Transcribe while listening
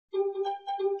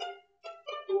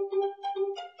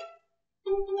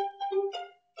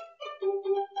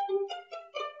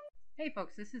Hey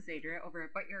folks, this is Avira over at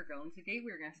But You're a Girl, and today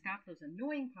we're going to stop those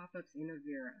annoying pop-ups in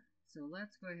Avira. So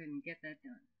let's go ahead and get that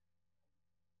done.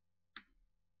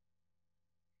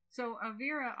 So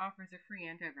Avira offers a free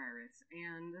antivirus,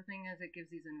 and the thing is it gives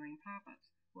these annoying pop-ups.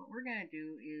 What we're going to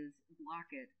do is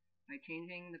block it by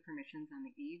changing the permissions on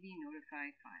the AV notify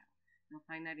file. You'll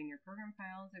find that in your program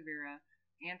files, Avira,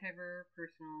 AntiVir,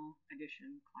 Personal,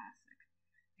 Edition, Classic.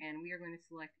 And we are going to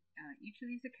select each of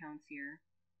these accounts here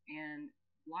and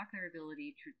block their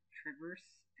ability to traverse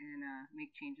and make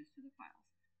changes to the files.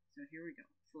 So here we go.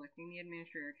 Selecting the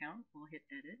administrator account, we'll hit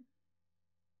edit.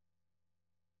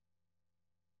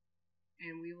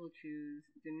 And we will choose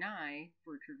deny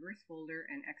for traverse folder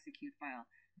and execute file.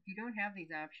 If you don't have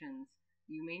these options,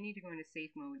 you may need to go into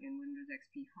safe mode in Windows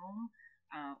XP Home,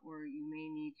 or you may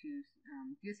need to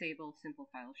disable simple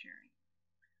file sharing.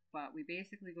 But we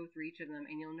basically go through each of them,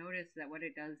 and you'll notice that what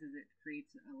it does is it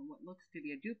creates what looks to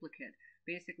be a duplicate.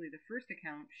 Basically, the first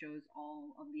account shows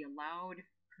all of the allowed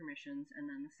permissions,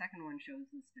 and then the second one shows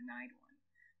this denied one.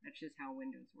 That's just how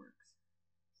Windows works.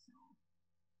 So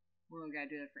we've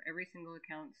got to do that for every single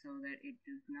account so that it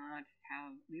does not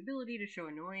have the ability to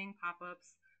show annoying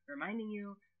pop-ups reminding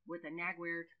you with a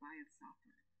nagware to buy its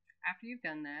software. After you've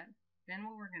done that, then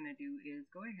what we're going to do is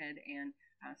go ahead and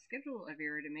schedule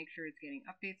Avira to make sure it's getting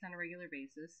updates on a regular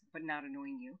basis, but not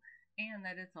annoying you, and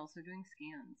that it's also doing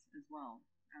scans as well.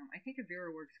 I think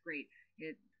Avira works great.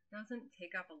 It doesn't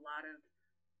take up a lot of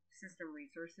system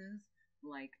resources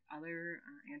like other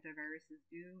antiviruses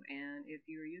do, and if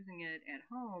you're using it at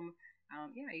home,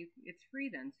 it's free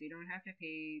then, so you don't have to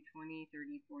pay $20,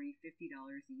 $30, $40, $50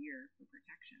 a year for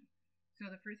protection. So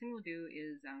the first thing we'll do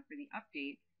is for the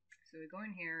update, so we go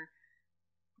in here,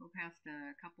 go past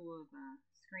a couple of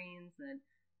screens that,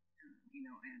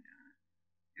 and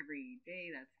every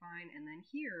day, that's fine. And then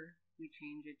here, we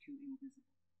change it to invisible.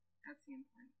 That's the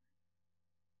important thing.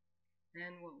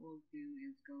 Then what we'll do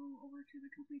is go over to the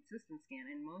complete system scan.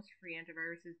 And most free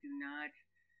antiviruses do not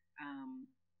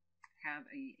have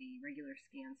a regular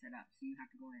scan set up, so you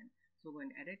have to go in. So we'll go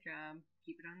and edit job,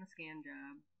 keep it on the scan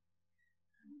job,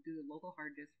 do the local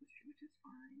hard disk, which is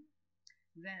fine.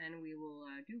 Then we will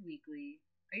do weekly.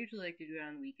 I usually like to do it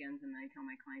on the weekends, and I tell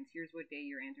my clients, here's what day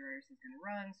your antivirus is going to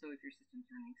run, so if your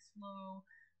system's running slow,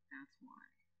 that's why.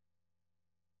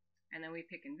 And then we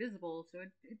pick invisible, so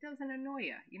it doesn't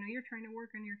annoy you. You're trying to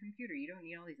work on your computer. You don't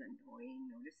need all these annoying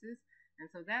notices.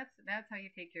 And so that's how you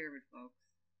take care of it, folks.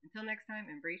 Until next time,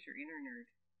 embrace your inner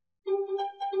nerd.